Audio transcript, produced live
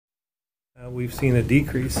We've seen a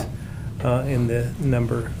decrease in the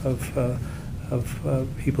number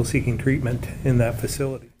of people seeking treatment in that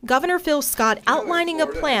facility. Governor Phil Scott outlining a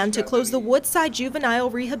plan to close the Woodside Juvenile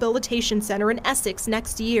Rehabilitation Center in Essex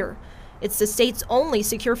next year. It's the state's only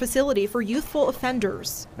secure facility for youthful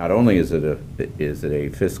offenders. Not only is it a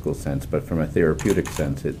fiscal sense, but from a therapeutic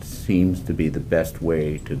sense, it seems to be the best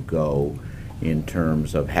way to go in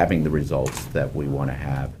terms of having the results that we want to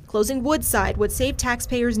have. Closing Woodside would save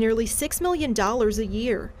taxpayers nearly $6 million a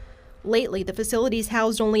year. Lately, the facility's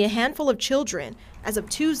housed only a handful of children. As of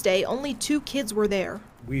Tuesday, only 2 kids were there.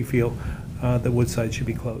 We feel that Woodside should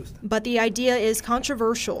be closed. But the idea is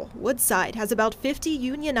controversial. Woodside has about 50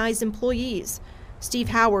 unionized employees. Steve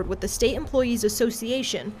Howard with the State Employees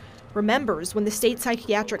Association remembers when the state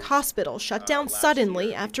psychiatric hospital shut down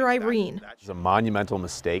suddenly after Irene. It's a monumental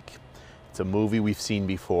mistake. It's a movie we've seen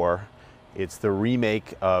before. It's the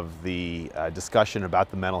remake of the discussion about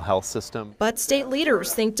the mental health system. But state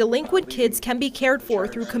leaders think delinquent kids can be cared for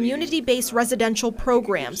through community-based residential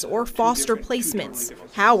programs or foster placements.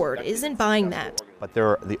 Howard isn't buying that. But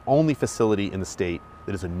they're the only facility in the state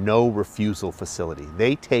that is a no-refusal facility.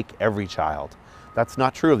 They take every child. That's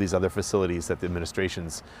not true of these other facilities that the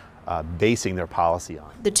administration's basing their policy on.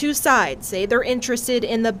 The two sides say they're interested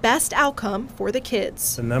in the best outcome for the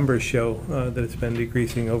kids. The numbers show that it's been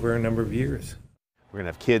decreasing over a number of years. We're going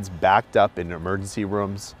to have kids backed up in emergency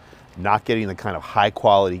rooms, not getting the kind of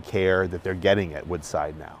high-quality care that they're getting at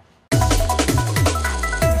Woodside now.